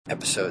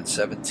Episode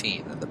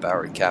 17 of the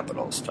Bowery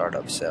Capital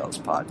Startup Sales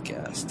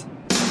Podcast.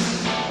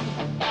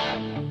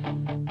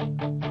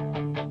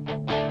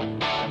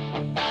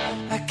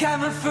 I got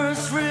my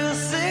first real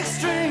six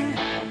string,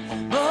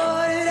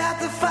 bought it at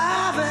the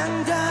five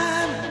and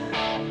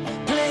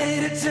dime,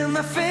 played it till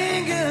my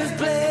fingers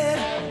bled,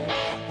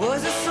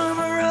 was the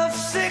summer of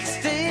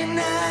 '69.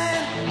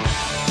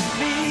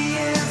 Me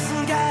and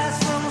some guys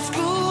from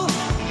school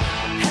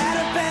had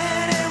a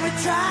band and we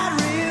tried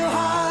real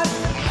hard.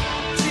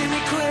 Jimmy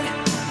quit,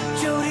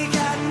 Jody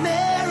got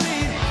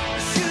married,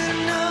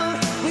 should've known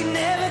we'd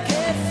never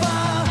get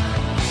far.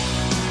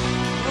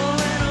 Oh,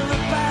 when I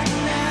look back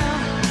now,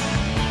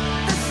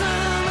 the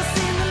summer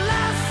seemed to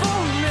last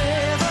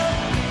forever.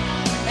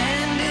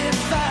 And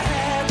if I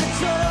had the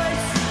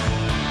choice,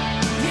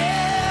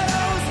 yeah, I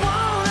always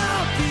wanna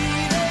be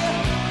there.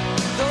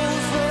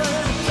 Those were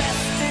the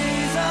best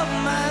days of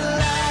my life.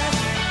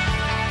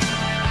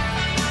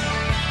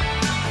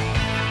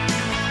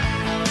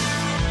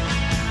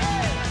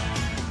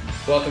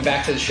 Welcome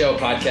back to the show,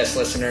 podcast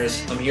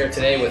listeners. I'm here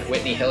today with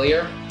Whitney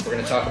Hillyer. We're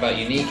going to talk about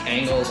unique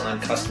angles on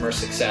customer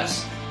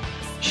success.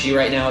 She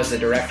right now is the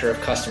Director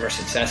of Customer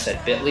Success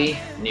at Bitly,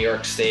 New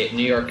York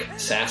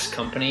SaaS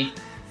company.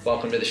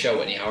 Welcome to the show,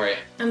 Whitney. How are you?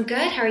 I'm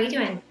good. How are you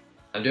doing?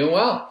 I'm doing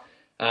well.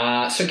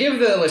 So give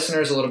the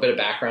listeners a little bit of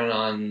background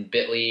on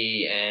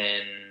Bitly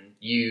and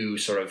you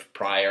sort of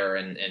prior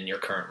and your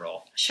current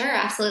role. Sure,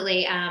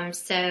 absolutely.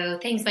 So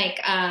thanks,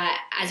 Mike.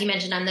 As you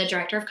mentioned, I'm the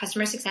Director of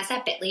Customer Success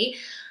at Bitly.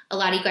 A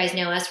lot of you guys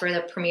know us. We're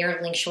the premier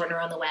link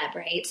shortener on the web,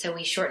 right? So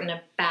we shorten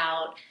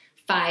about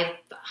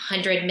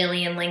 500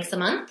 million links a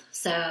month.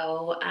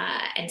 So,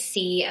 and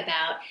see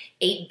about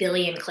 8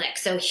 billion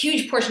clicks. So a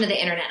huge portion of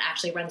the internet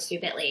actually runs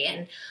through Bitly.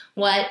 And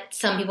what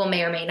some people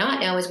may or may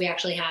not know is we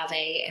actually have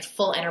a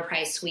full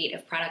enterprise suite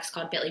of products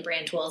called Bitly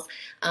Brand Tools.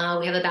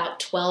 We have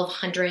about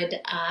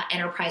 1,200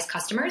 enterprise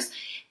customers,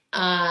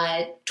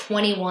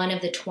 21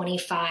 of the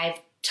 25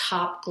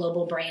 top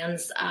global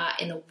brands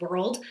in the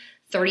world,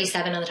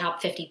 37 of the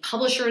top 50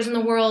 publishers in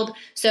the world.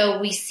 So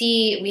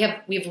we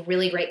have a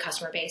really great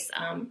customer base,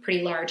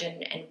 pretty large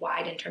and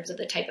wide in terms of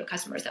the type of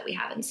customers that we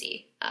have and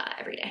see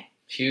every day.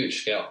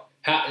 Huge scale.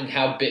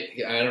 How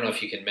big, I don't know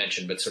if you can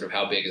mention, but sort of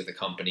how big is the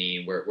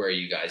company? Where are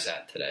you guys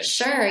at today?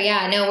 Sure.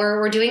 Yeah, no,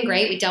 we're doing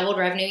great. We doubled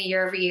revenue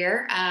year over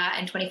year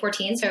in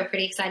 2014. So we're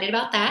pretty excited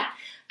about that.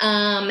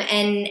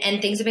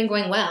 And things have been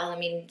going well. I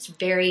mean, it's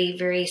very,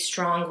 very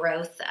strong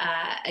growth,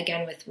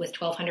 again, with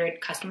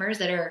 1,200 customers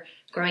that are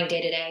growing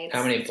day to day.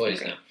 How many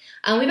employees now?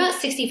 We have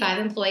about 65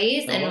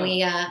 employees, Oh, and wow.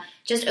 we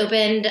just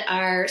opened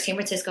our San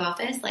Francisco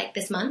office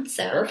this month.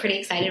 So we're pretty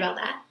excited about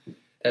that.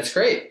 That's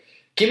great.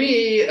 Give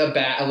me a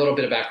little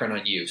bit of background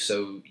on you.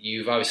 So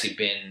you've obviously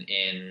been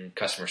in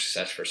customer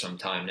success for some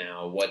time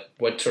now.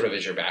 What sort of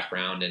is your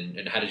background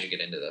and how did you get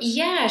into this?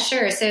 Yeah,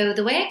 sure. So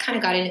the way I kind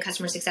of got into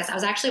customer success, I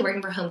was actually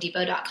working for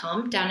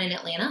HomeDepot.com down in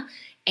Atlanta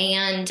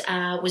and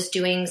was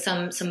doing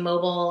some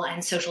mobile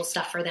and social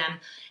stuff for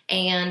them.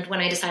 And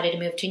when I decided to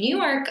move to New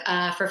York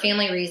for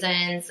family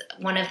reasons,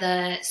 one of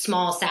the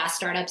small SaaS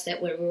startups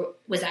that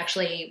was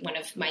actually one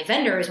of my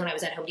vendors when I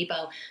was at Home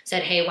Depot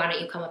said, hey, why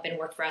don't you come up and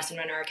work for us and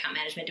run our account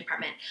management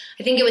department?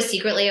 I think it was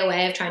secretly a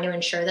way of trying to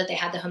ensure that they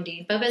had the Home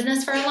Depot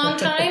business for a long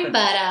time.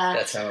 But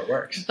that's how it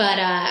works. But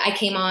I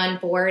came on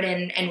board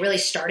and really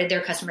started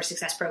their customer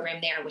success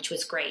program there, which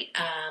was great.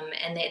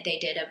 And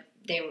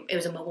it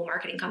was a mobile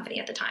marketing company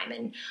at the time.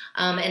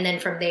 And then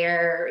from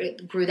there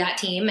it grew that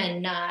team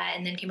and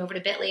then came over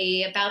to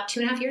Bitly about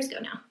 2.5 years ago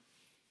now.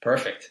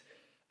 Perfect.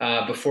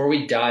 Before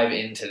we dive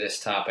into this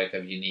topic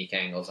of unique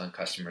angles on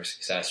customer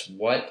success,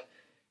 what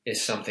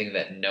is something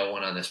that no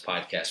one on this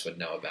podcast would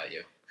know about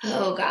you?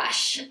 Oh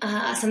gosh,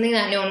 something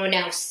that no one would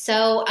know.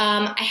 So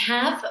I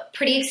have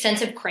pretty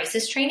extensive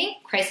crisis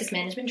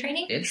management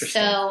training.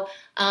 Interesting. So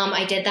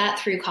I did that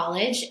through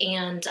college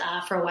and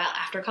for a while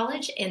after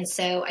college. And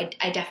so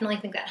I definitely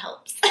think that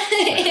helps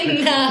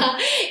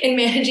in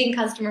managing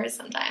customers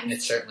sometimes.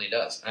 It certainly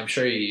does. I'm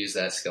sure you use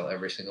that skill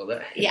every single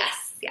day.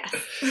 Yes.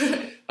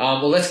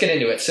 Well, let's get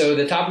into it. So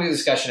the topic of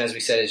discussion, as we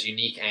said, is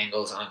unique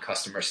angles on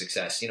customer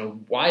success.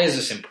 Why is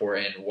this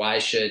important? Why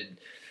should,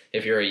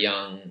 if you're a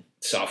young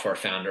software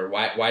founder,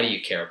 why do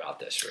you care about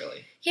this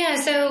really? Yeah,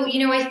 so,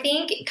 I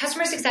think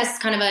customer success is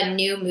kind of a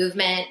new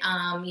movement.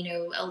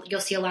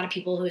 You'll see a lot of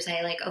people who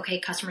say okay,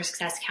 customer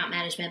success, account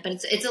management, but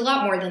it's a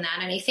lot more than that.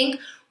 And I think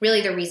really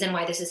the reason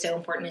why this is so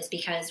important is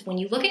because when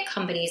you look at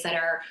companies that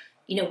are,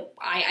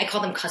 I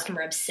call them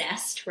customer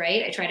obsessed,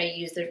 right? I try to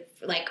use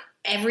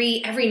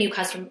every new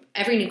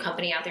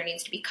company out there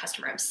needs to be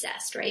customer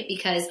obsessed, right?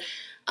 Because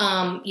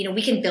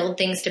we can build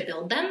things to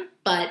build them,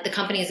 but the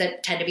companies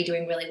that tend to be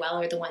doing really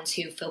well are the ones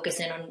who focus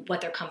in on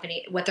what their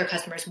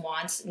customers'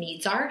 wants,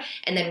 needs are,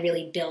 and then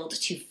really build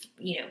to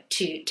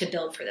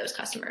build for those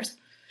customers.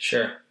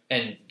 Sure.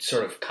 And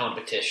sort of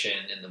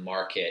competition in the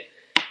market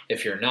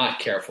if you're not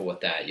careful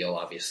with that, you'll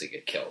obviously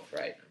get killed,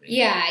 right? I mean,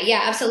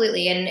 Yeah,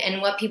 absolutely.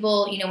 And what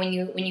people, when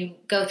you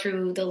go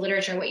through the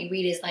literature, what you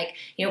read is like,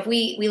 if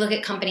we look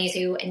at companies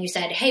and you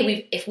said,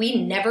 hey, if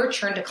we never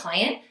churned a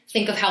client,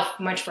 think of how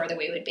much further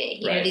we would be.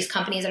 You know, these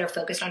companies that are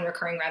focused on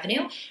recurring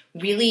revenue,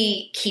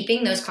 really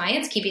keeping those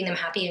clients, keeping them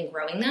happy and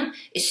growing them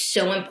is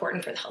so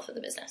important for the health of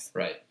the business.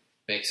 Right.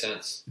 Makes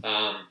sense.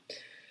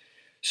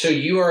 So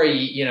you are,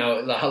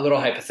 a little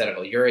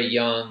hypothetical. You're a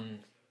young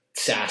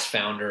SaaS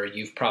founder.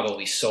 You've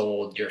probably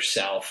sold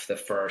yourself the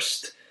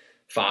first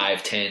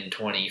 5, 10,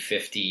 20,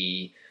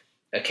 50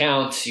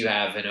 accounts. You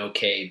have an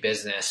okay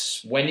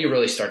business. When do you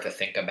really start to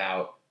think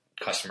about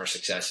customer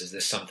success? Is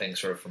this something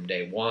sort of from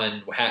day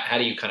one? How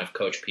do you kind of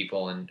coach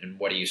people, and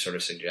what do you sort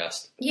of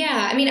suggest?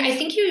 Yeah, I mean, I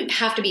think you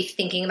have to be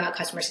thinking about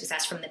customer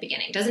success from the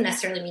beginning. It doesn't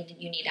necessarily mean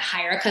that you need to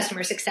hire a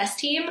customer success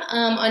team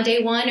on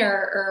day one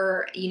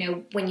or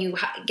when you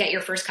get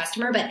your first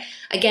customer. But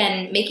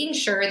again, making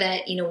sure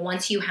that,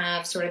 once you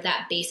have sort of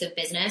that base of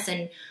business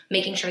and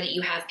making sure that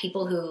you have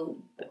people who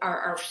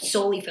are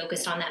solely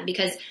focused on them,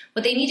 because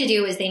what they need to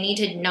do is they need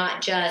to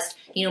not just,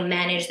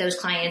 manage those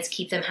clients,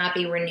 keep them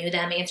happy, renew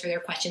them, answer their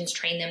questions,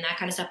 train them, that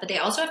kind of stuff. But they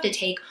also have to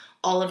take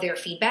all of their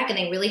feedback and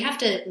they really have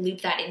to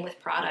loop that in with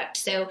product.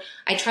 So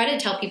I try to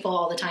tell people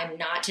all the time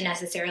not to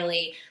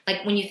necessarily,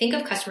 like when you think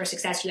of customer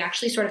success, you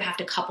actually sort of have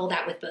to couple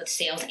that with both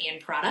sales and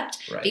product,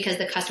 because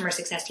the customer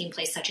success team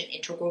plays such an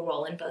integral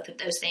role in both of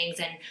those things.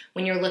 And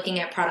when you're looking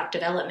at product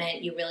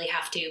development, you really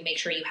have to make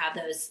sure you have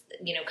those,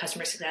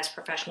 customer success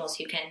professionals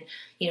who can,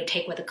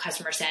 take what the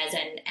customer says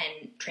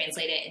and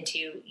translate it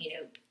into,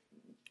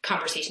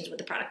 conversations with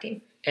the product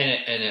team.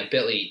 And at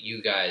Bitly,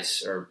 you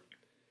guys are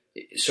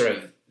sort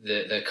of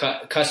the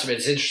customer.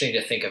 It's interesting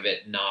to think of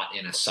it not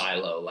in a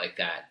silo like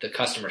that. The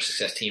customer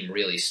success team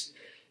really,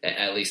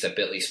 at least at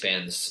Bitly,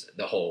 spans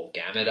the whole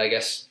gamut, I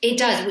guess. It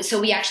does.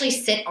 So we actually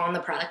sit on the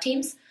product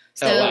teams.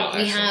 So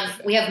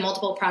we have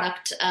multiple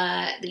product.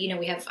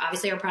 We have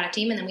obviously our product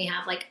team, and then we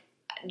have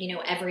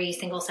every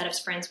single set of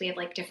sprints, we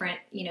have different,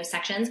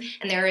 sections,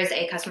 and there is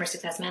a customer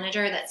success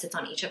manager that sits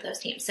on each of those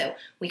teams. So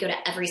we go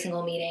to every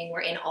single meeting.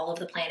 We're in all of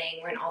the planning.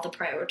 We're in all the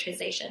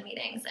prioritization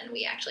meetings, and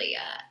we actually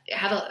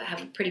have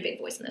a pretty big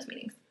voice in those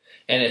meetings.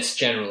 And it's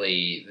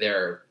generally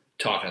they're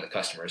talking to the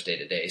customers day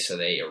to day, so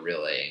they are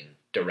relaying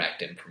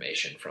direct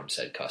information from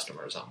said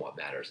customers on what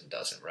matters and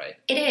doesn't, right?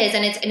 It is,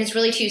 and it's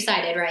really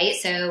two-sided, right?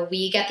 So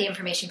we get the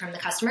information from the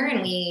customer,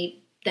 and we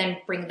then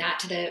bring that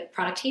to the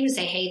product team and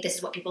say, hey, this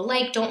is what people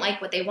like, don't like,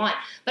 what they want.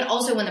 But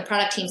also when the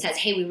product team says,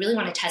 hey, we really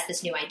want to test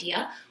this new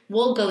idea,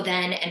 we'll go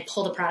then and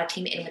pull the product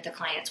team in with the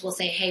clients. We'll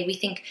say, hey, we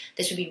think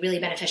this would be really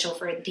beneficial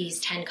for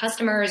these 10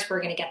 customers. We're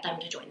going to get them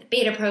to join the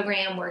beta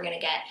program. We're going to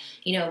get,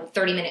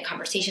 30-minute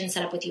conversations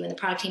set up with you and the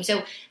product team.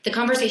 So the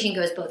conversation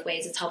goes both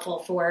ways. It's helpful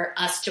for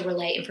us to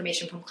relay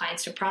information from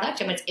clients to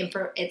product, and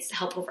it's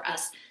helpful for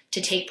us to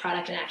take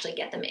product and actually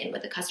get them in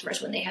with the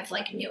customers when they have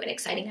new and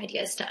exciting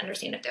ideas to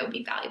understand if they would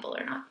be valuable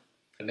or not.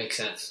 That makes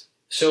sense.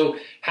 So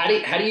how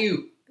do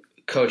you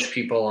coach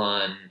people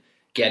on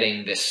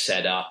getting this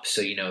set up?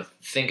 So,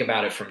 think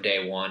about it from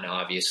day one,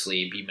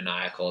 obviously, be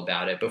maniacal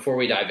about it. Before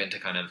we dive into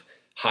kind of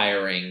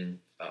hiring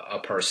a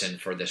person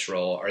for this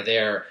role, are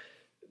there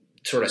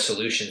sort of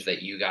solutions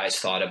that you guys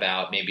thought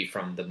about, maybe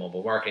from the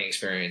mobile marketing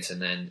experience and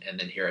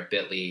then here at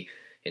Bitly,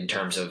 in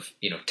terms of,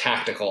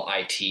 tactical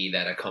IT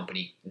that a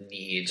company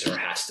needs or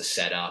has to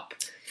set up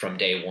from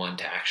day one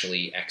to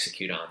actually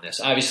execute on this?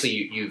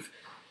 Obviously,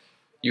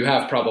 you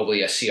have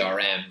probably a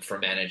CRM for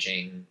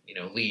managing,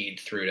 lead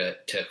through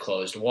to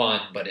closed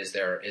won, but is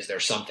there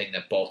something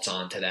that bolts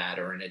onto that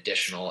or an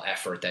additional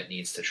effort that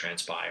needs to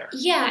transpire?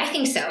 Yeah, I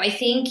think so. I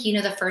think,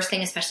 the first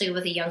thing, especially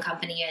with a young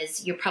company,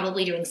 is you're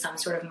probably doing some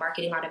sort of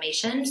marketing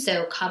automation.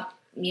 So,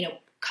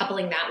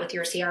 coupling that with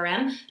your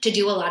CRM to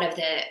do a lot of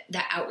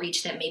the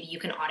outreach that maybe you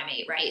can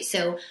automate, right?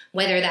 So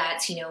whether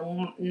that's,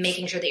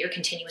 making sure that you're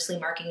continuously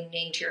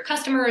marketing to your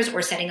customers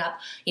or setting up,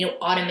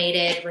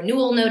 automated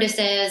renewal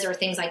notices or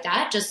things like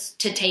that, just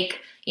to take,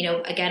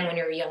 again, when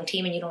you're a young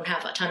team and you don't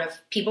have a ton of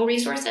people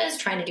resources,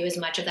 trying to do as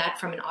much of that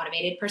from an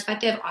automated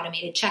perspective,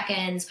 automated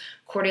check-ins,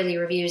 quarterly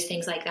reviews,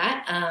 things like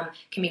that,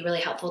 can be really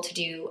helpful to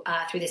do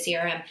through the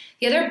CRM.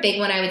 The other big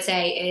one I would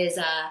say is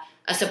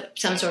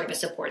some sort of a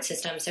support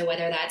system. So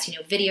whether that's,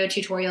 video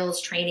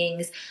tutorials,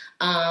 trainings,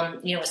 a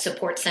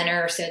support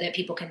center so that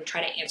people can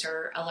try to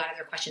answer a lot of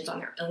their questions on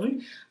their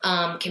own,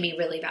 can be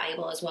really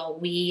valuable as well.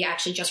 We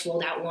actually just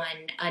rolled out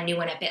a new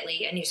one at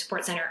Bitly, a new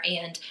support center,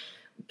 and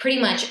pretty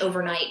much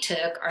overnight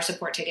took our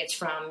support tickets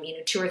from,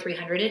 200 or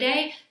 300 a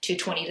day to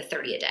 20 to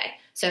 30 a day.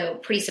 So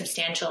pretty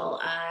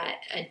substantial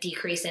a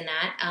decrease in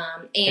that.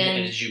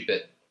 And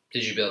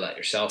did you build that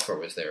yourself,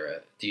 or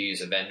do you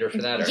use a vendor for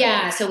that? Or?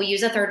 Yeah, so we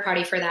use a third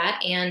party for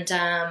that, and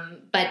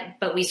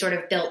but we sort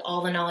of built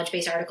all the knowledge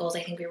base articles.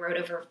 I think we wrote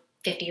over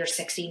 50 or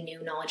 60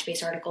 new knowledge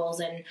base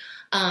articles, and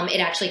it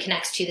actually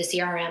connects to the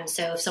CRM.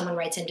 So if someone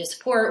writes into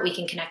support, we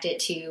can connect it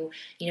to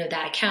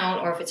that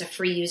account, or if it's a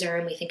free user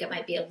and we think it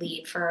might be a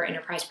lead for our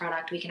enterprise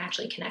product, we can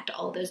actually connect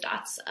all of those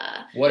dots.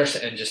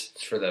 And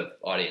just for the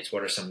audience,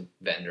 what are some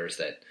vendors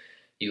that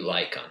you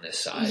like on this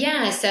side?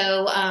 Yeah.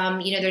 So,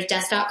 there's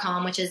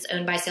desk.com, which is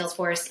owned by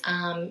Salesforce.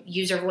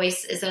 User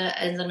Voice is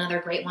another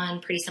great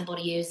one. Pretty simple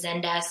to use.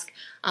 Zendesk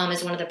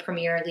is one of the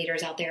premier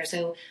leaders out there.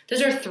 So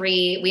those are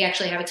three. We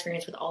actually have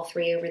experience with all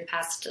three over the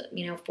past,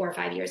 4 or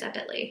 5 years at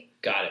Bitly.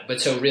 Got it.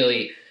 But so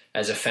really,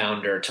 as a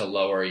founder, to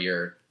lower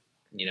your,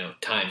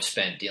 time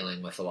spent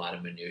dealing with a lot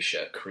of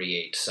minutia,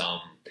 create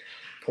some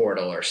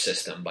portal or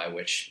system by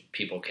which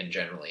people can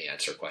generally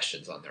answer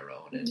questions on their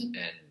own and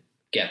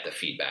get the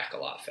feedback a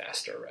lot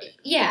faster, right?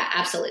 Yeah,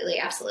 absolutely.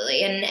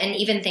 And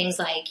even things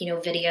like,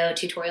 video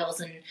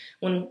tutorials. And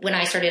when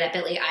I started at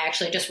Bitly, I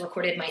actually just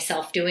recorded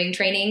myself doing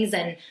trainings.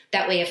 And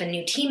that way, if a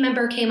new team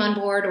member came on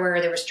board or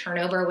there was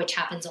turnover, which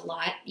happens a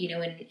lot,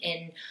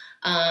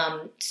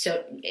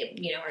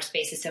 our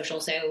space is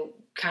social. So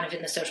kind of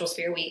in the social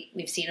sphere,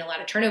 we've seen a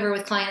lot of turnover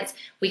with clients.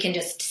 We can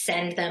just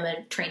send them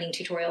a training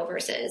tutorial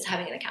versus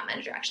having an account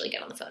manager actually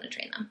get on the phone and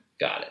train them.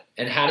 Got it.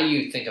 And how do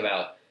you think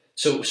about,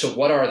 so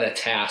what are the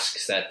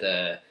tasks that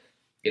the,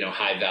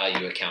 high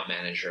value account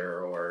manager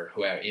or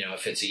whoever,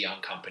 if it's a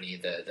young company,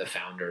 the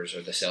founders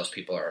or the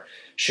salespeople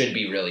should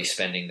be really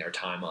spending their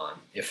time on,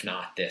 if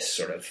not this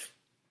sort of,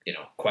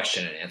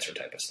 question and answer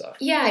type of stuff?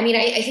 Yeah.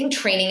 I think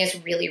training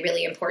is really,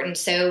 really important.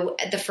 So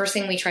the first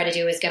thing we try to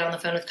do is get on the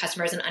phone with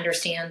customers and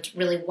understand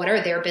really what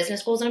are their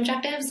business goals and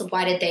objectives.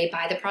 Why did they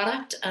buy the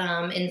product?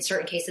 In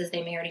certain cases,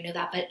 they may already know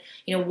that, but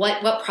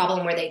what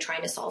problem were they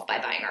trying to solve by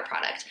buying our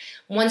product?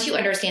 Once you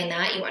understand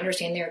that, you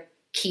understand their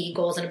key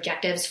goals and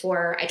objectives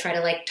I try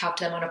to talk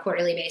to them on a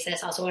quarterly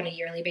basis, also on a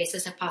yearly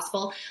basis if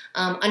possible,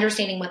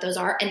 understanding what those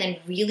are, and then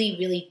really,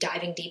 really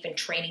diving deep and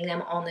training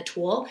them on the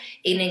tool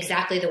in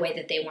exactly the way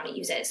that they want to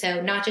use it.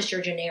 So not just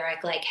your generic,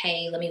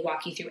 hey, let me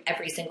walk you through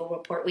every single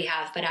report we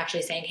have, but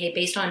actually saying, hey,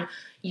 based on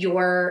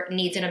your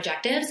needs and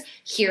objectives,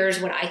 here's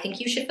what I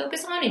think you should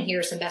focus on, and here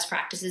are some best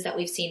practices that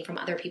we've seen from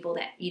other people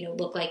that,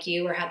 look like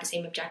you or have the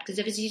same objectives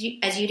as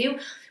you do.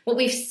 What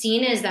we've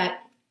seen is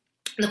that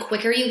the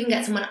quicker you can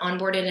get someone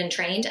onboarded and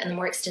trained and the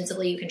more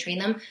extensively you can train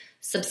them,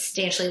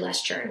 substantially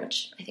less churn,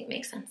 which I think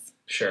makes sense.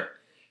 Sure.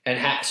 And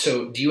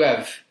so do you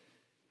have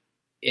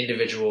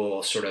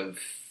individual sort of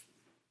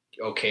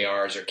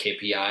OKRs or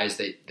KPIs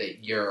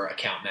that your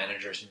account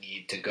managers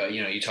need to go?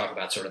 You talk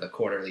about sort of the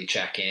quarterly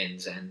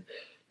check-ins and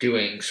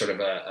doing sort of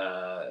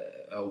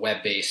a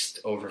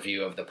web-based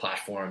overview of the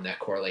platform that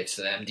correlates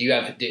to them. Do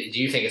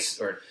you think it's,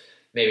 or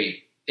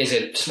maybe is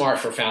it smart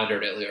for founder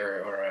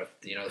or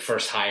the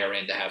first hire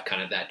in to have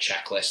kind of that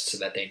checklist so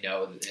that they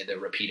know the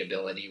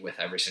repeatability with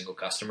every single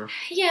customer?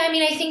 Yeah,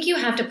 I think you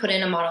have to put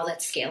in a model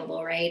that's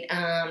scalable, right?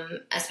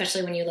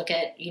 Especially when you look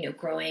at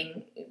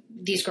growing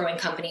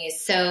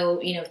companies.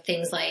 So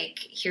things like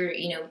here,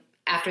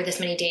 after this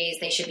many days,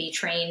 they should be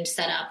trained,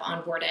 set up,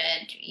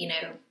 onboarded.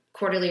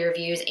 Quarterly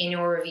reviews,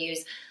 annual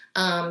reviews.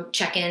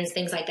 Check-ins,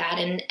 things like that.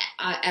 And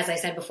as I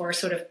said before,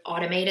 sort of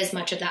automate as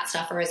much of that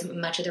stuff or as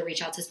much of the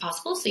reach outs as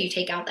possible. So you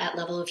take out that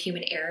level of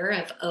human error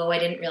of, I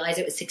didn't realize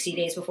it was 60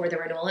 days before the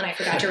renewal and I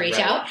forgot to reach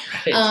out,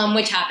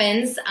 which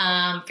happens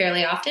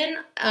fairly often,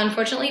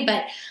 unfortunately.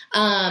 But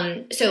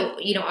so,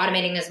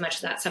 automating as much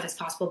of that stuff as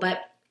possible. But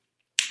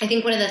I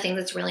think one of the things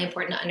that's really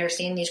important to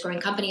understand in these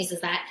growing companies is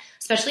that,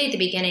 especially at the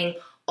beginning,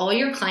 all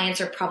your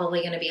clients are probably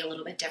going to be a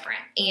little bit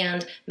different,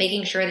 and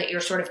making sure that you're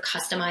sort of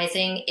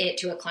customizing it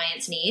to a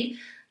client's need,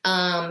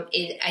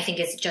 I think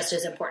is just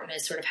as important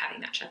as sort of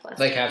having that checklist.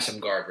 Have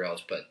some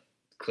guardrails, but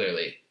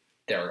clearly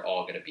they're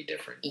all going to be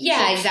different.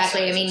 Yeah,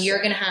 exactly. You're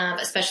going to have,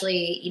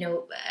 especially,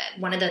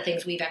 one of the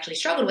things we've actually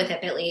struggled with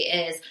at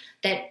Bitly is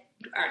that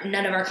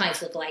none of our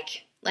clients look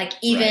alike.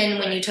 Even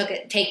when you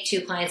take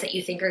two clients that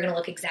you think are going to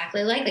look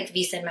exactly like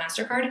Visa and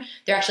MasterCard,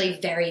 they're actually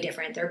very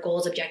different. Their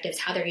goals, objectives,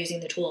 how they're using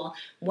the tool,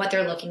 what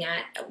they're looking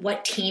at,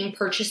 what team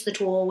purchased the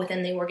tool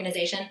within the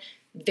organization,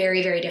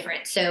 very, very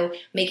different. So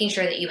making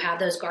sure that you have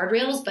those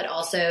guardrails, but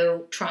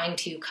also trying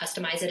to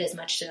customize it as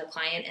much to the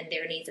client and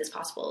their needs as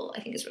possible, I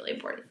think is really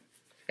important.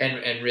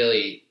 And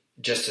really,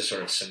 just to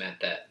sort of cement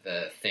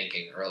the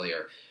thinking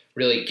earlier,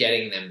 really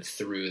getting them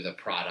through the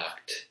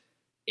product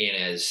in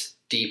as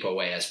deep a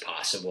way as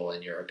possible,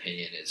 in your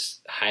opinion, is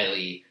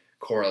highly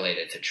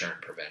correlated to churn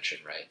prevention,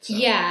 right? So,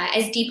 yeah,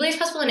 as deeply as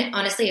possible and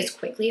honestly as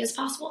quickly as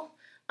possible.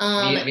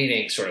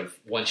 Meaning sort of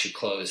once you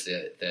close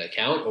the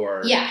account,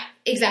 or? Yeah,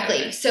 exactly.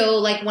 Okay.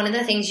 So one of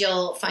the things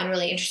you'll find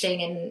really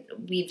interesting, and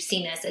we've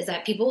seen this, is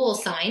that people will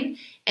sign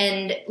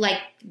and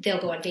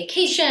they'll go on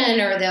vacation,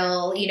 or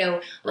they'll,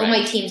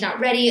 my team's not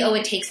ready.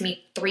 It takes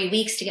me 3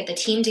 weeks to get the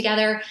team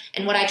together.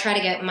 And what I try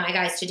to get my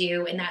guys to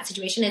do in that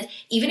situation is,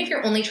 even if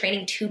you're only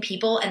training 2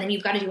 people and then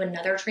you've got to do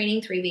another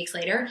training 3 weeks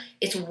later,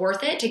 it's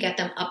worth it to get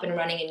them up and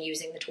running and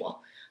using the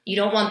tool. You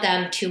don't want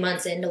them 2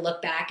 months in to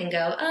look back and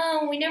go,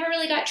 we never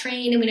really got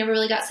trained and we never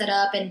really got set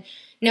up. And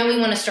now we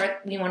want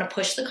to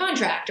push the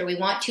contract, or we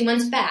want 2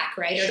 months back,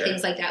 right? Or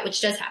things like that, which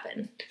does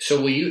happen.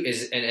 So will you,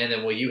 and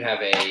then will you have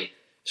a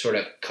sort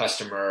of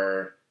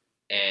customer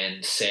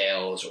and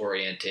sales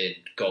oriented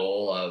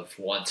goal of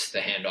once the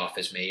handoff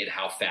is made,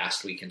 how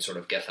fast we can sort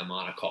of get them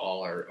on a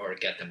call or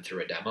get them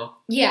through a demo?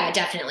 Yeah,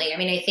 definitely. I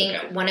mean, I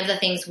think one of the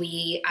things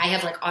I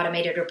have like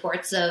automated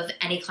reports of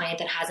any client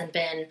that hasn't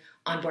been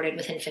onboarded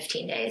within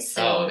 15 days.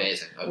 So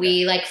amazing. Okay.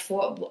 We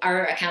for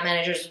our account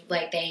managers,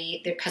 like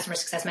their customer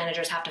success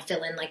managers have to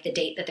fill in like the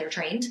date that they're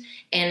trained,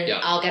 and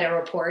I'll get a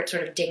report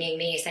sort of dinging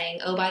me saying,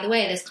 oh, by the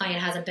way, this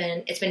client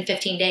it's been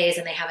 15 days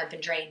and they haven't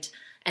been trained.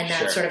 And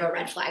that's sort of a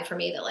red flag for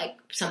me that like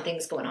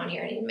something's going on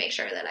here. I need to make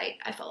sure that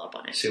I follow up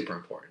on it. Super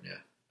important.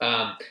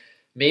 Yeah.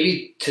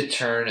 Maybe to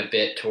turn a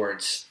bit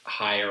towards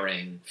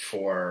hiring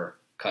for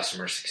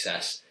customer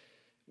success.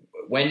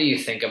 When do you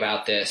think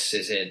about this?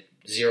 Is it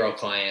 0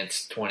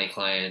 clients, 20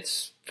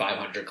 clients,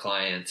 500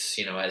 clients?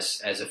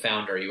 As a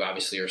founder, you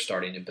obviously are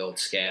starting to build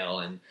scale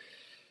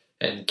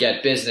and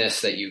get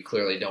business that you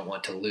clearly don't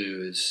want to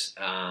lose.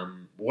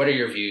 What are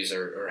your views,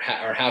 or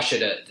how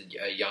should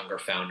a younger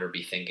founder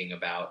be thinking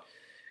about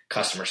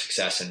customer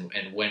success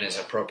and when is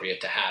appropriate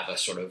to have a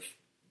sort of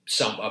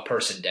a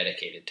person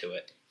dedicated to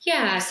it?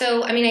 Yeah.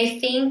 So, I mean, I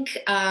think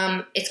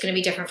it's going to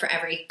be different for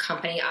every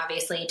company.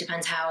 Obviously, it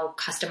depends how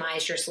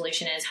customized your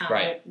solution is,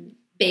 how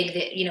big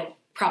the,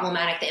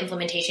 problematic the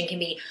implementation can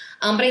be.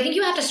 But I think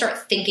you have to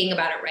start thinking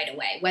about it right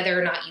away, whether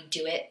or not you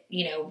do it,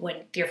 when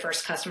your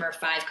first customer,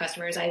 5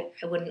 customers, I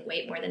wouldn't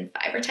wait more than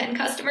 5 or 10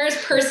 customers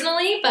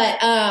personally. But,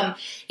 I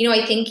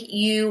think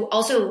you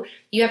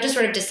have to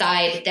sort of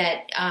decide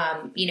that,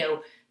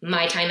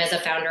 my time as a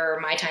founder or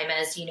my time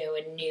as, a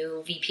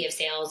new VP of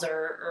sales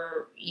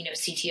or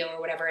CTO or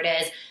whatever it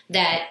is,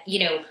 that,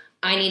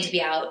 I need to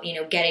be out,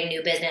 getting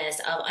new business,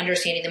 of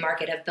understanding the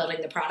market, of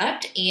building the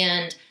product.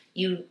 And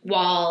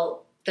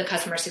while the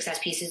customer success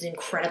piece is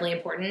incredibly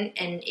important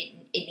and it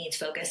needs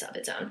focus of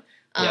its own.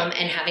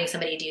 And having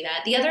somebody do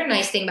that. The other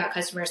nice thing about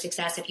customer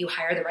success, if you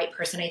hire the right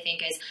person, I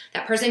think, is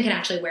that person can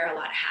actually wear a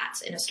lot of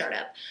hats in a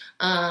startup.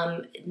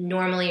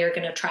 Normally, you're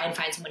going to try and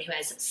find someone who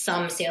has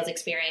some sales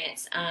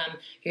experience.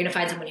 You're going to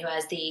find someone who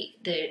has the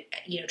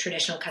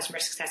traditional customer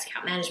success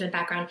account management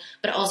background,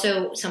 but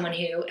also someone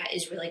who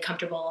is really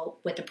comfortable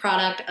with the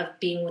product, of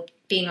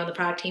being on the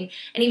product team.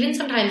 And even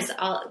sometimes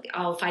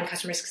I'll find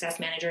customer success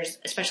managers,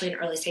 especially in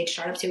early stage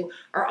startups, who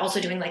are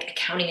also doing like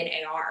accounting and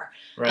AR.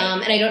 Right.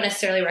 And I don't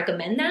necessarily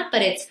recommend that,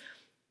 but it's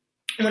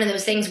one of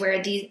those things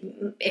where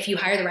if you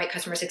hire the right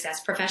customer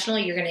success professional,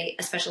 you're going to,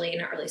 especially in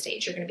an early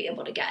stage, you're going to be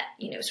able to get,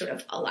 sort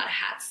of a lot of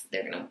hats.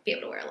 They're going to be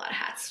able to wear a lot of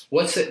hats.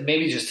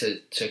 Maybe just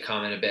to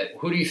comment a bit,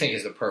 who do you think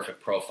is the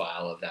perfect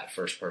profile of that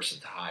first person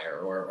to hire,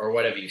 or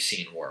what have you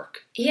seen work?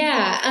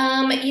 Yeah.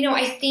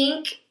 I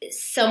think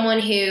someone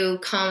who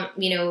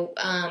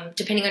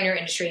depending on your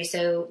industry.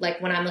 So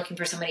like when I'm looking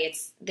for somebody,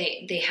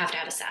 they have to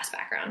have a SaaS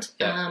background.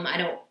 Yeah.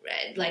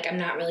 I'm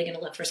not really going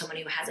to look for someone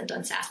who hasn't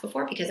done SaaS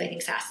before, because I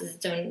think SaaS is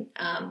its own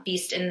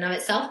beast in and of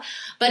itself.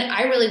 But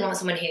I really want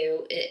someone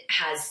who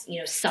has,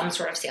 some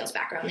sort of sales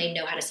background. They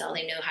know how to sell.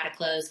 They know how to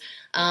close.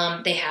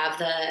 They have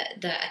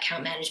the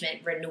account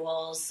management,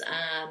 renewals,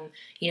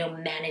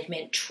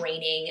 management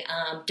training.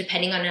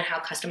 Depending on how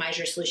customized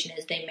your solution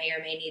is, they may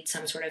or may need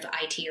some sort of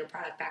IT or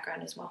product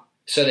background as well.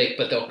 So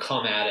they'll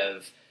come out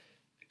of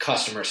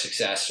customer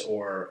success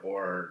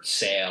or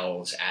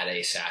sales at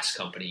a SaaS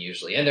company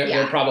usually, and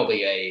they're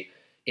probably a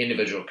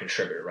individual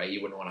contributor, right?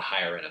 You wouldn't want to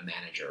hire in a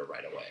manager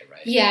right away,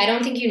 right? Yeah, I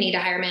don't think you need to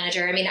hire a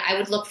manager. I mean, I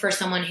would look for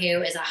someone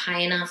who is a high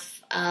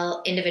enough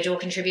individual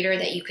contributor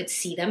that you could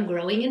see them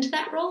growing into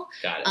that role.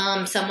 Got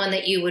it. Someone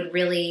that you would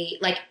really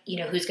like,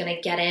 who's going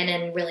to get in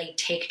and really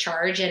take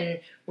charge and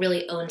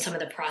really own some of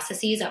the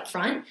processes up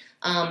front,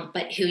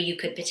 but who you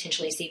could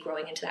potentially see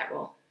growing into that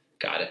role.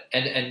 Got it.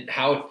 And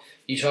how,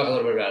 you talk a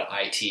little bit about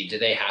IT. Do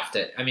they have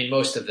to,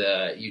 most of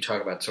you talk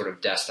about sort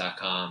of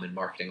desk.com and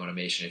marketing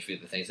automation, a few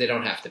of the things, they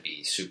don't have to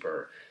be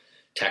super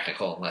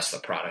technical unless the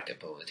product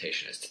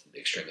implementation is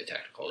extremely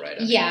technical, right?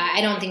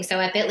 I don't think so.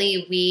 At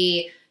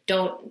Bitly,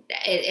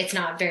 it's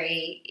not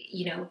very,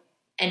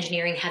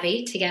 engineering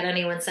heavy to get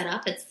anyone set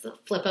up. It's the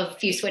flip of a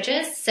few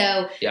switches.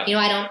 So,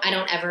 I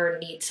don't ever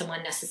need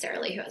someone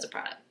necessarily who has a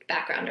product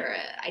background or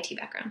a IT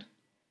background.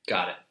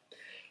 Got it.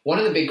 One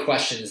of the big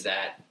questions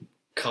that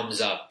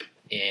comes up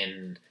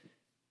in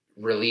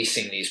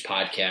releasing these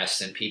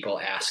podcasts, and people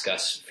ask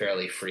us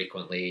fairly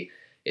frequently,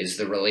 is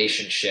the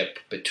relationship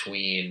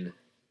between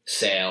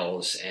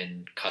sales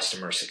and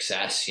customer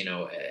success.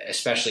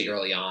 Especially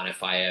early on,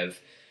 if I have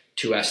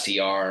 2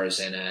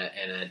 SDRs and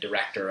a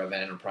director of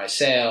enterprise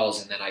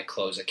sales, and then I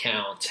close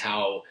accounts,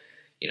 how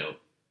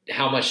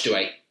much do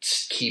I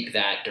keep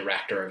that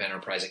director of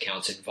enterprise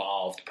accounts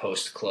involved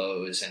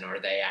post-close, and are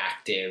they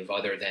active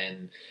other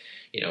than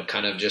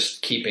kind of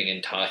just keeping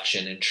in touch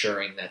and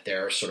ensuring that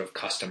their sort of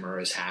customer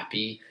is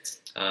happy?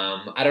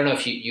 I don't know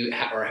if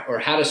or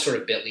how does sort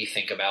of Bitly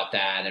think about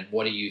that, and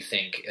what do you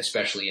think,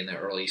 especially in the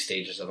early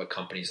stages of a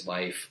company's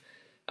life,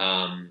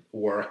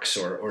 works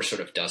or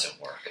sort of doesn't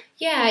work?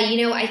 Yeah,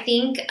 I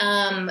think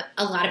a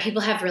lot of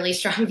people have really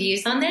strong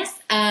views on this.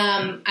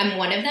 I'm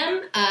one of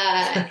them,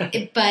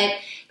 but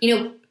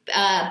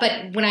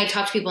But when I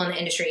talk to people in the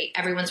industry,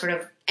 everyone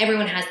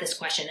has this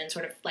question and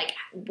sort of like,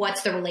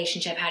 what's the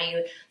relationship? How do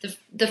you,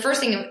 the first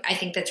thing I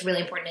think that's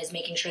really important is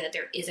making sure that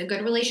there is a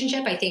good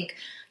relationship. I think,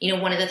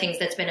 one of the things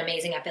that's been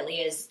amazing at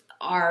Bitly is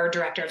our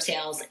director of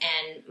sales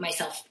and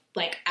myself,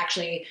 like,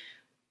 actually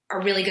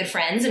are really good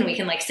friends, and we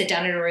can like sit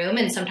down in a room,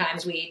 and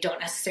sometimes we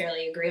don't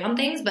necessarily agree on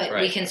things, but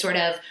we can sort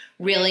of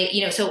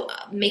really, so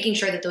making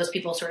sure that those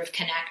people sort of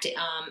connect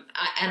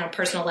on a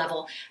personal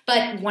level.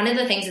 But one of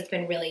the things that's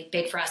been really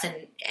big for us,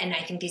 and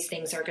I think these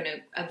things are going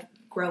to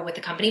grow with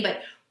the company,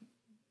 but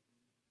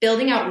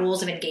building out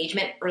rules of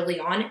engagement early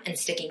on and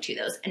sticking to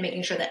those and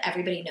making sure that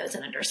everybody knows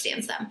and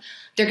understands them.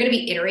 They're going to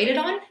be iterated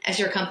on as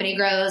your company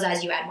grows,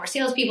 as you add more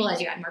salespeople,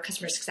 as you add more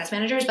customer success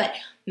managers, but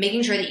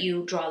making sure that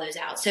you draw those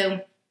out.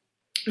 So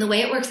the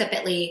way it works at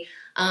Bitly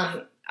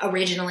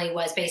originally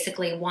was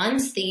basically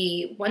once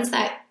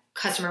that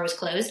customer was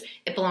closed,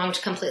 it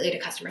belonged completely to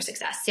customer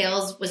success.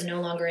 Sales was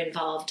no longer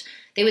involved.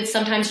 They would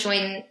sometimes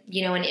join,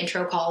 an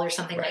intro call or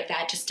something like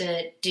that just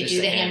to do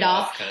the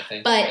handoff. Kind of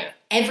thing. But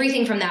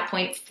everything from that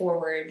point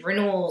forward,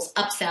 renewals,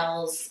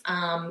 upsells,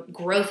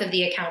 growth of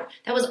the account,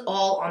 that was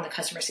all on the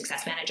customer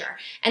success manager.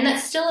 And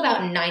that's still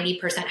about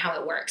 90% how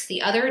it works.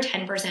 The other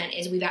 10%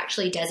 is we've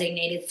actually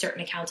designated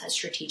certain accounts as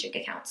strategic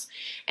accounts.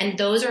 And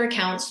those are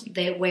accounts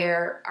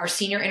where our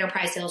senior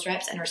enterprise sales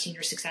reps and our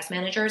senior success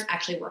managers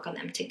actually work on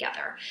them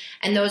together.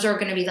 And those are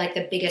going to be like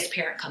the biggest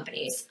parent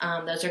companies.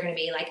 Those are going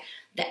to be like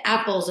the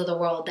Apples of the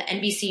world, the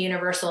NBC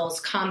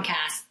Universals,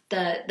 Comcast,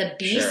 the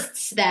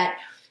beasts that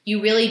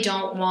you really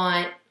don't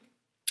want,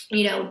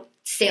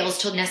 sales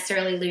to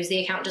necessarily lose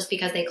the account just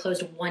because they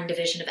closed one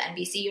division of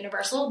NBC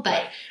Universal.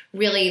 But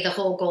really the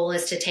whole goal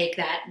is to take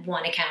that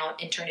one account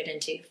and turn it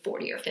into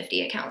 40 or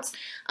 50 accounts.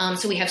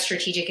 So we have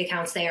strategic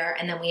accounts there,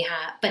 and then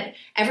but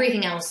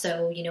everything else.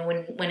 So,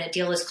 when a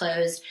deal is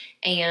closed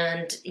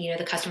and,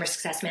 the customer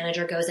success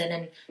manager goes in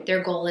and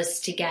their goal is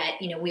to get,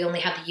 we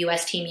only have the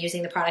US team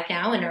using the product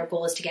now, and our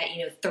goal is to get,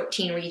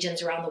 13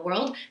 regions around the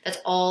world. That's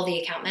all the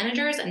account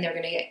managers, and they're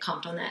going to get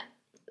comped on that.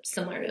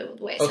 Similar to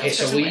the way. Okay,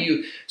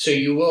 so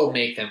you will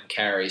make them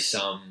carry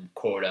some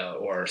quota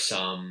or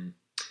some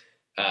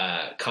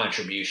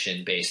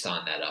contribution based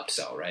on that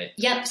upsell, right?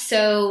 Yep.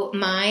 So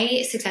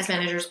my success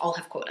managers all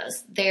have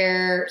quotas.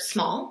 They're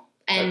small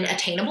and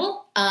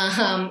attainable,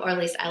 or at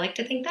least I like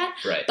to think that.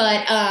 Right.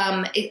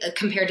 But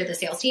compared to the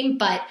sales team,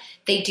 but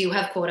they do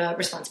have quota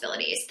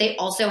responsibilities. They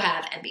also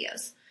have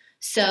MBOs.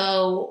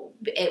 So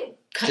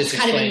just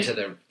explain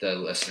to the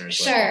listeners.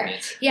 Sure.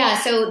 Yeah.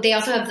 So they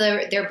also have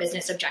their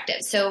business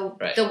objectives. So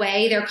the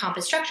way their comp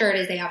is structured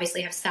is they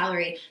obviously have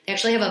salary. They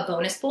actually have a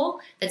bonus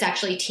pool that's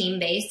actually team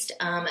based,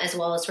 as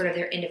well as sort of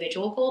their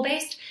individual goal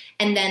based.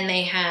 And then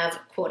they have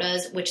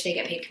quotas, which they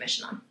get paid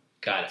commission on.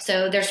 Got it.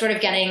 So they're sort of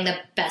getting the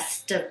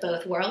best of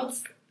both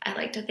worlds. I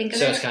like to think of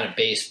it. So it's kind of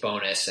base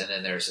bonus, and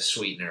then there's a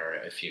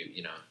sweetener if you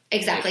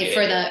exactly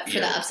for the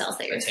upsells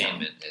that you're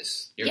attainment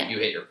selling. You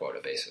hit your quota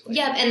basically.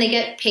 Yeah, and they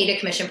get paid a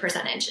commission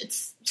percentage.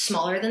 It's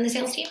smaller than the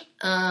sales team,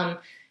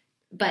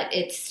 but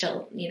it's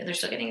still they're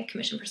still getting a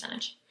commission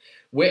percentage.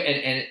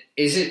 And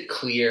is it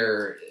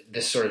clear?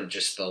 This sort of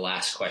just the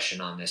last question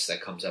on this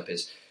that comes up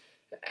is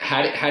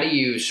how do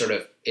you sort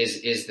of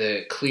is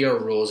the clear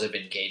rules of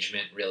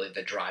engagement really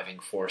the driving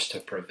force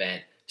to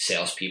prevent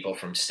salespeople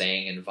from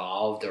staying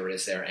involved, or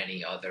is there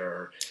any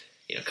other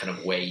kind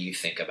of way you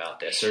think about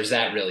this, or is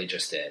that really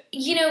just it?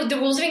 The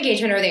rules of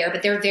engagement are there,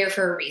 but they're there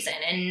for a reason.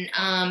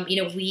 And,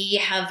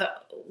 we have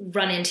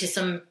run into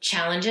some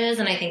challenges,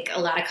 and I think a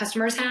lot of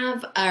customers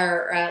have,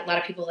 or a lot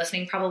of people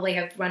listening probably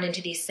have run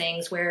into these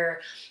things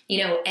where,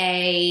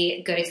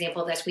 a good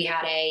example of this, we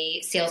had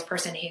a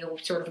salesperson who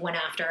sort of went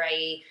after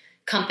a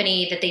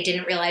company that they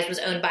didn't realize was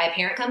owned by a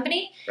parent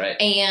company. Right.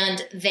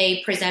 And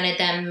they presented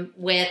them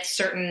with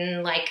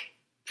certain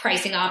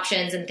pricing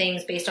options and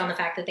things based on the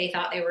fact that they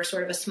thought they were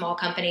sort of a small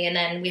company. And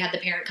then we had the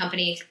parent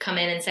company come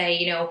in and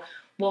say,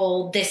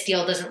 well, this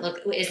deal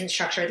isn't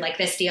structured like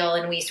this deal.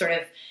 And we sort of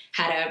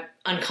had a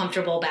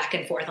uncomfortable back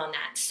and forth on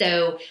that.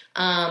 So,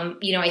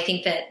 I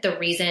think that the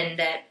reason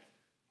that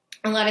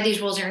a lot of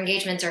these rules or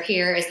engagements are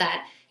here is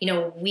that,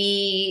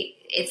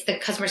 it's the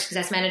customer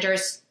success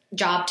manager's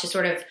job to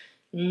sort of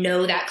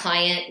know that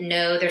client,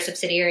 know their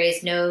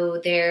subsidiaries, know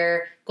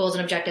their goals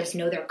and objectives,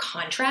 know their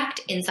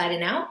contract inside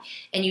and out.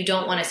 And you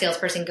don't want a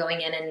salesperson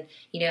going in and,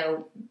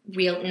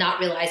 not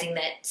realizing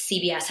that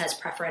CBS has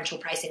preferential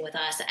pricing with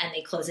us, and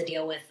they close a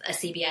deal with a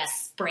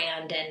CBS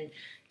brand, and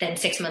then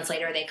 6 months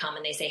later they come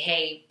and they say,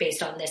 hey,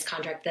 based on this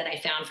contract that I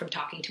found from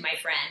talking to my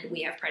friend,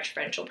 we have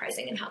preferential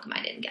pricing, and how come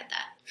I didn't get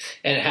that?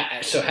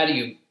 And so how do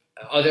you,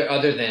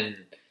 other than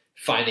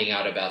finding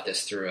out about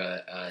this through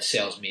a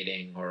sales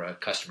meeting or a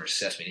customer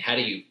success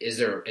meeting, is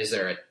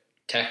there a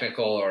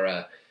technical or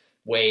a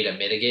way to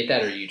mitigate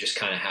that, or you just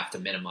kind of have to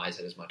minimize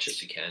it as much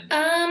as you can?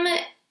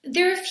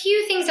 There are a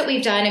few things that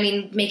we've done. I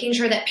mean, making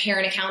sure that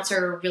parent accounts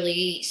are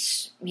really,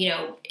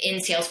 in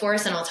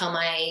Salesforce, and I'll tell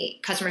my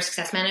customer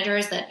success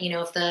managers that,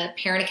 if the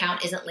parent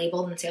account isn't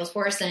labeled in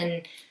Salesforce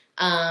and,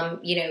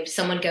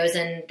 someone goes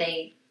and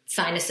they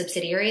sign a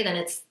subsidiary, then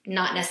it's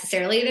not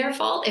necessarily their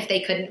fault if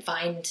they couldn't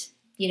find,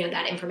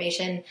 that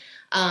information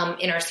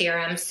in our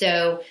CRM.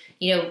 So,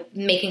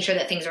 making sure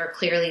that things are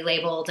clearly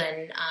labeled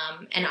and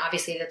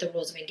obviously that the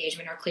rules of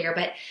engagement are clear.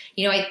 But,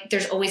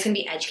 there's always going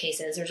to be edge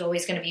cases. There's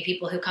always going to be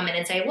people who come in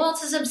and say, well,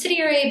 it's a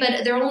subsidiary,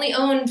 but they're only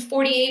owned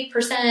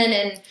 48%.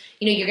 And,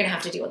 you're going to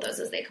have to deal with those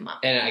as they come up.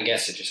 And I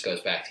guess it just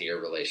goes back to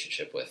your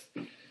relationship with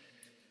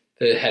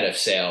the head of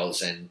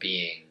sales and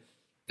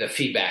the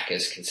feedback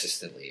is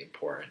consistently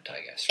important,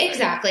 I guess. Right?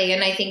 Exactly.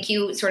 And I think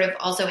you sort of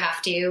also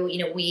have to,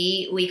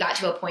 we got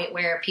to a point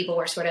where people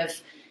were sort of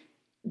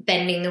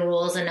bending the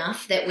rules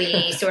enough that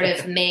we sort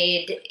of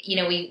made,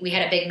 we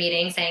had a big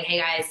meeting saying, hey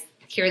guys,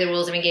 here are the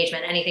rules of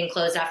engagement. Anything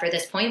closed after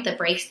this point that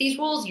breaks these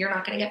rules, you're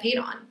not going to get paid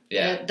on.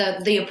 Yeah.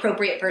 The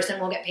appropriate person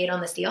will get paid on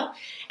this deal.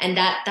 And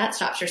that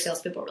stops your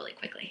salespeople really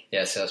quickly.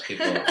 Yeah,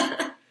 salespeople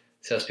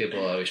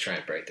always try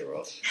and break the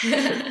rules.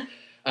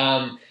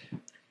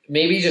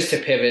 Maybe just to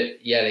pivot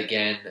yet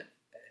again,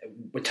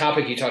 the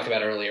topic you talked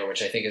about earlier,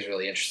 which I think is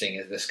really interesting,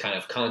 is this kind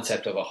of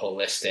concept of a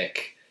holistic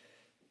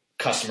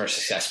customer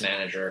success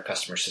manager,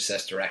 customer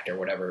success director,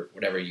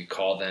 whatever you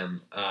call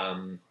them.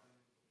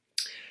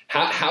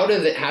 How do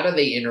they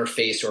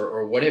interface,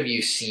 or what have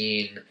you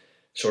seen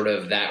sort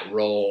of that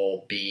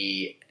role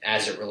be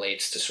as it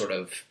relates to sort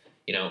of,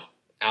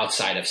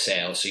 outside of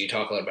sales? So you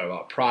talk a little bit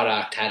about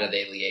product. How do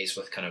they liaise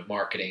with kind of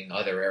marketing,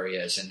 other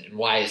areas, and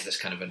why is this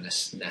kind of a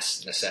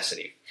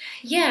necessity?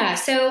 Yeah.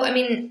 So, I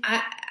mean,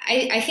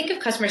 I think of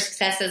customer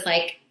success as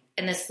like,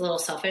 and this is a little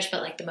selfish,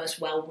 but like the most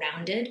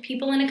well-rounded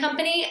people in a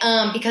company,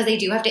 because they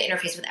do have to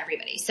interface with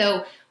everybody.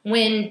 So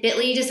when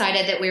Bitly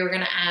decided that we were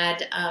going to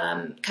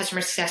add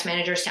customer success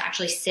managers to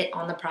actually sit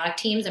on the product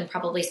teams and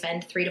probably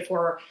spend 3 to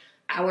 4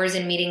 hours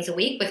in meetings a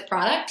week with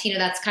product,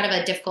 that's kind of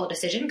a difficult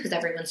decision because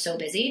everyone's so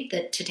busy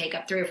to take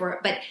up 3 or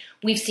 4. But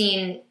we've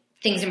seen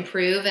things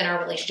improve and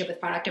our relationship with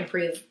product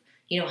improve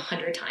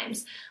 100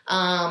 times.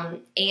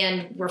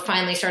 And we're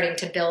finally starting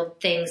to build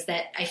things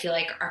that I feel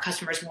like our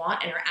customers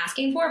want and are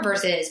asking for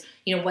versus,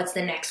 what's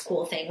the next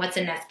cool thing? What's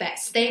the next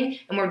best thing?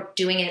 And we're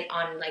doing it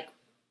on like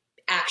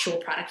actual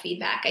product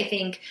feedback. I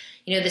think,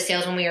 the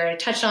sales one we already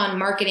touched on,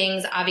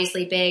 marketing's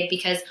obviously big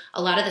because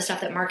a lot of the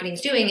stuff that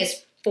marketing's doing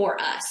is for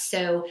us.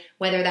 So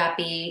whether that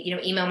be,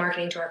 email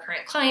marketing to our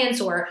current clients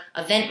or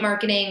event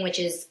marketing, which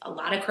is a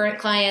lot of current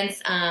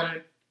clients,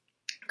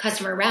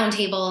 customer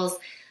roundtables,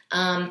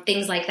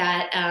 things like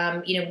that,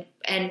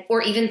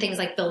 or even things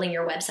like building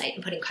your website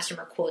and putting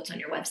customer quotes on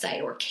your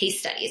website or case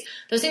studies.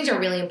 Those things are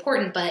really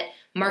important, but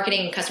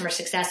marketing and customer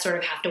success sort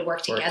of have to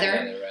work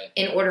together right,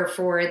 in order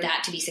for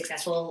that to be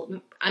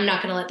successful. I'm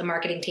not going to let the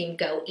marketing team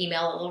go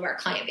email all of our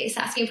client base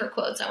asking for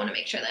quotes. I want to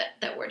make sure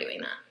that we're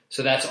doing that.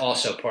 So that's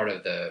also part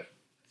of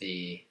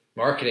the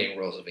marketing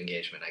rules of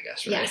engagement, I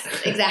guess, right? Yes,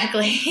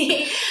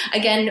 exactly.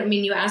 Again, I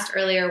mean, you asked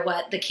earlier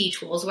what the key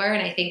tools were,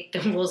 and I think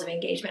the rules of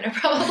engagement are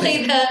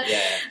probably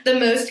the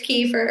most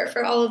key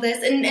for all of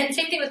this. And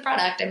same thing with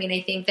product. I mean,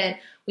 I think that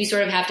we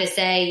sort of have to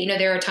say,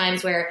 there are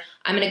times where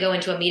I'm going to go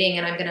into a meeting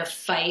and I'm going to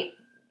fight,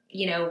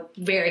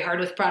 very hard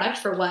with product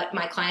for what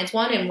my clients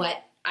want and what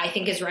I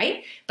think is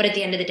right. But at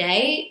the end of the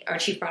day, our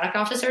chief product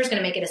officer is going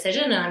to make a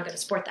decision and I'm going to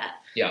support that.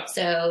 Yeah.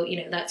 So,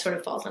 that sort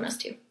of falls on us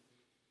too.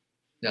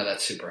 No,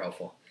 that's super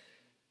helpful.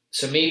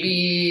 So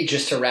maybe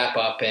just to wrap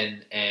up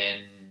and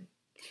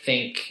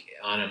think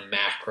on a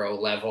macro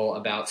level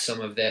about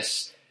some of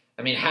this.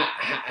 I mean,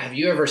 have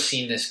you ever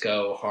seen this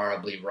go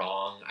horribly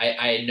wrong?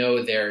 I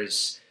know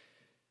there's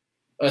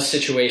a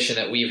situation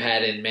that we've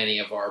had in many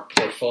of our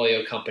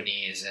portfolio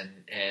companies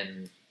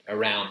and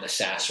around the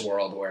SaaS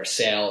world where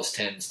sales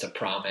tends to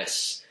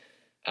promise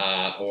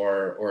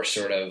or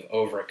sort of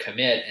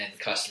overcommit, and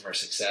customer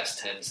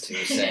success tends to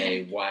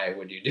say, why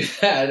would you do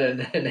that?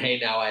 And hey,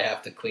 now I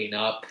have to clean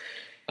up.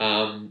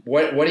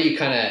 What do you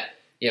kind of,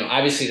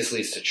 obviously this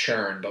leads to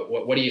churn, but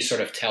what do you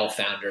sort of tell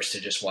founders to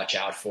just watch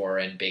out for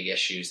and big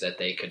issues that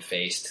they could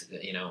face,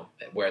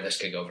 where this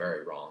could go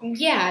very wrong?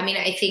 Yeah, I mean,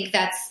 I think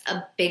that's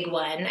a big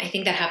one. I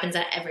think that happens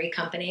at every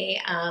company.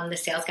 The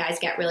sales guys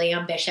get really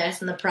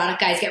ambitious and the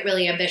product guys get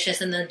really ambitious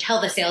and then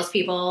tell the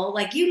salespeople,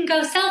 like, you can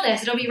go sell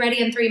this. It'll be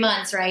ready in 3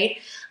 months, right?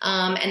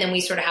 And then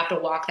we sort of have to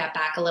walk that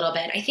back a little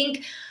bit. I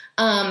think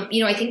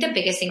I think the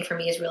biggest thing for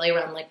me is really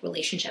around like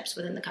relationships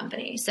within the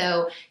company.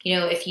 So,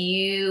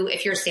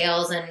 if your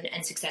sales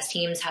and success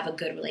teams have a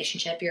good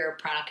relationship, your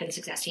product and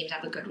success teams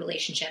have a good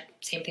relationship,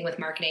 same thing with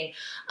marketing.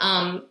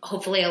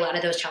 Hopefully a lot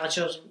of those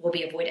challenges will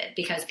be avoided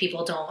because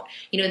people don't,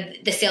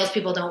 the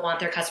salespeople don't want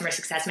their customer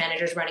success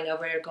managers running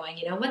over going,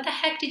 what the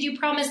heck did you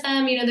promise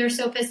them? They're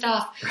so pissed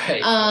off.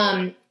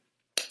 Right.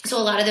 So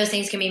a lot of those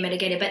things can be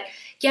mitigated, but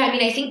yeah, I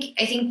mean, I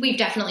think we've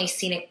definitely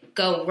seen it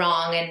go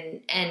wrong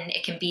and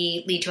it can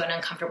lead to an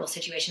uncomfortable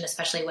situation,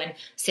 especially when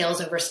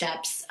sales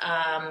oversteps,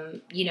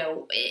 and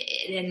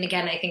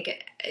again, I think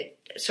it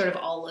sort of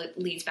all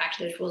leads back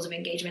to those rules of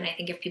engagement. I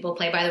think if people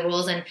play by the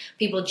rules and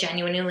people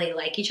genuinely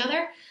like each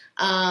other,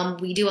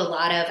 we do a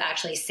lot of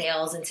actually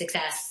sales and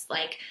success,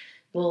 like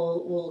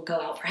we'll go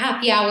out for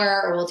happy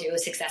hour, or we'll do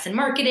success in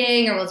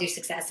marketing, or we'll do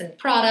success in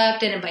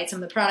product and invite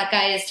some of the product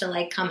guys to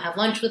like come have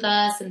lunch with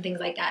us and things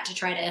like that to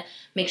try to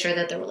make sure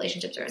that the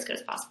relationships are as good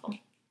as possible.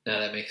 No,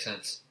 that makes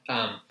sense.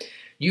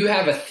 You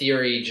have a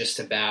theory just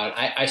about,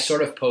 I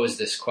sort of pose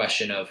this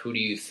question of who do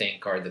you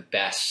think are the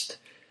best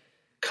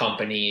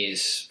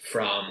companies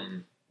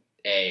from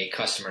a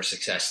customer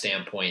success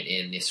standpoint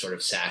in this sort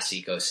of SaaS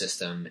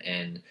ecosystem,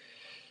 and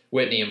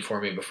Whitney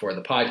informed me before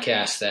the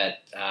podcast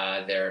that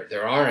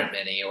there aren't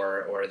many,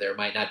 or there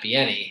might not be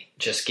any,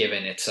 just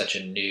given it's such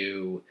a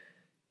new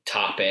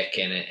topic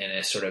and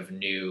a sort of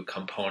new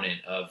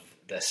component of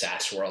the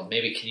SaaS world.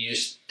 Maybe can you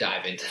just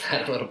dive into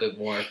that a little bit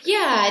more?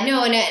 Yeah,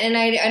 no, and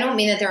I don't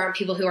mean that there aren't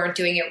people who aren't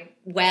doing it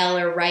well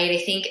or right. I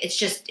think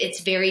it's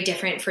very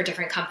different for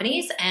different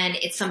companies, and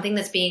it's something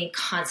that's being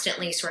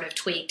constantly sort of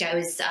tweaked. I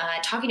was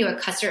talking to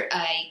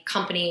a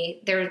company.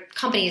 There are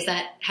companies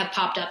that have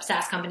popped up,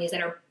 SaaS companies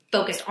that are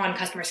focused on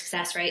customer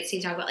success, right? So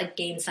you talk about like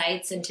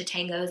Gainsights and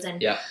Tatangos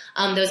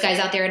and those guys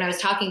out there. And I was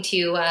talking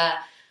to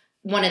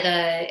one of the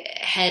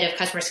head of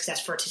customer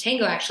success for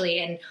Tatango actually,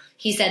 and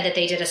he said that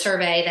they did a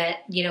survey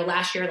that,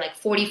 last year, like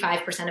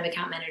 45% of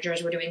account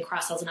managers were doing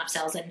cross-sells and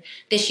upsells. And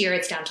this year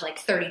it's down to like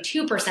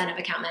 32% of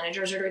account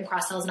managers are doing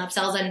cross-sells and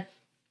upsells, and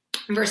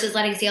versus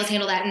letting sales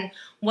handle that. And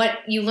what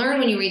you learn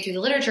when you read through the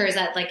literature is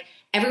that like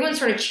everyone's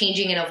sort of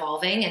changing and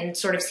evolving and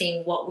sort of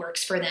seeing what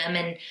works for them.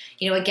 And,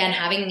 again,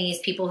 having these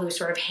people who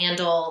sort of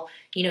handle,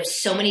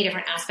 so many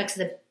different aspects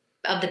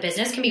of the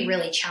business can be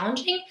really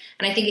challenging.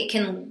 And I think it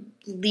can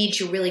lead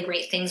to really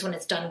great things when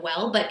it's done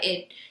well, but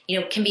it,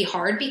 can be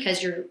hard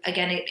because you're,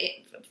 again,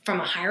 from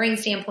a hiring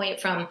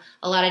standpoint, from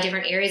a lot of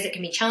different areas, it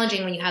can be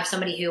challenging when you have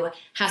somebody who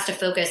has to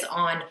focus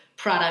on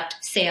product,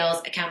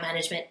 sales, account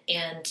management,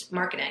 and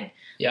marketing.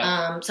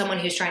 Yeah. Someone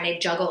who's trying to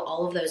juggle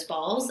all of those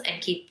balls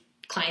and keep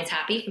clients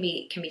happy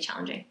can be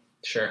challenging.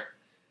 Sure.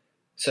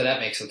 So that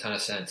makes a ton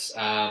of sense.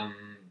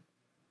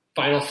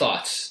 Final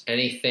thoughts.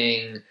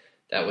 Anything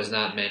that was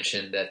not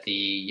mentioned that the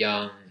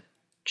young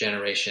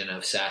generation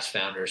of SaaS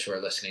founders who are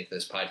listening to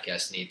this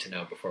podcast need to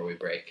know before we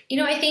break?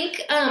 I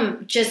think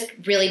just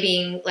really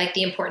being like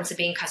the importance of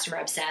being customer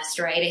obsessed,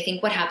 right? I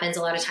think what happens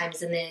a lot of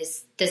times in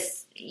this,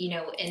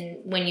 and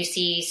when you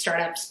see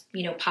startups,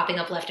 popping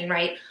up left and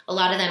right, a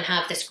lot of them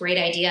have this great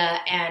idea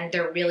and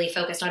they're really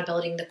focused on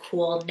building the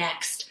cool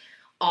next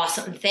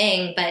awesome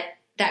thing, but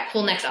that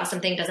cool next awesome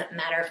thing doesn't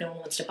matter if no one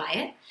wants to buy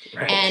it.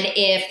 Right. And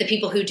if the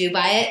people who do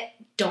buy it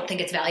don't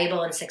think it's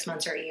valuable in 6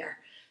 months or a year.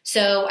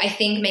 So I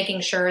think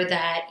making sure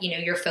that,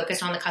 you're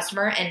focused on the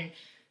customer and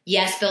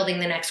yes, building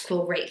the next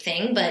cool, great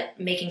thing, but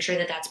making sure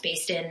that that's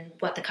based in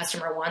what the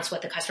customer wants,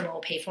 what the customer will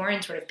pay for,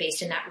 and sort of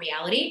based in that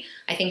reality,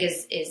 I think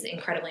is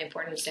incredibly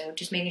important. So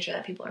just making sure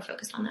that people are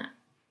focused on that.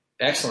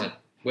 Excellent.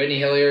 Whitney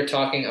Hillyer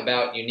talking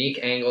about unique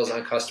angles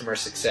on customer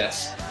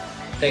success.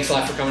 Thanks a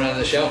lot for coming on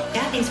the show.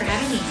 Yeah, thanks for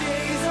having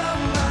me.